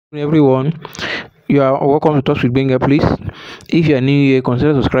Everyone, you are welcome to Talks with Benga. Please, if you are new here,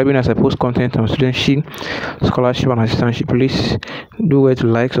 consider subscribing as I post content on studentship, scholarship, and assistantship. Please do well to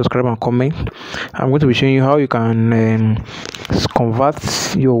like, subscribe, and comment. I'm going to be showing you how you can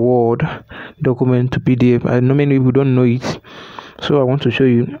convert your Word document to PDF. I know many people don't know it, so I want to show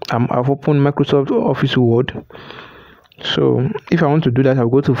you. I've opened Microsoft Office Word. So if I want to do that, I'll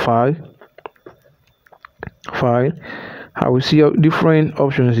go to File. I will see different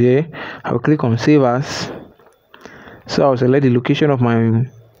options here. I will click on Save As. So I'll select the location of my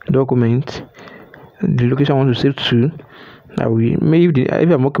document, the location I want to save to. I will maybe if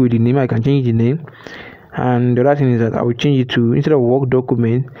I'm okay with the name, I can change the name. And the other thing is that I will change it to, instead of Word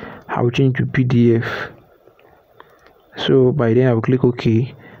document, I will change it to PDF. So by then I will click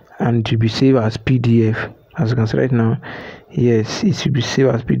OK, and it will be saved as PDF. As you can see right now, yes, it should be saved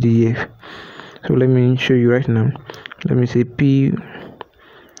as PDF. So let me show you right now. Let me say P.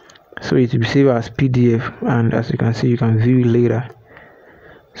 So it will be saved as PDF, and as you can see, you can view it later.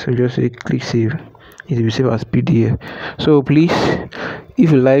 So just say click save. It will be saved as PDF. So please,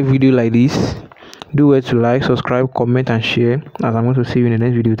 if you like video like this, do well to like, subscribe, comment, and share. As I'm going to see you in the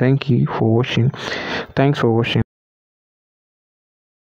next video. Thank you for watching. Thanks for watching.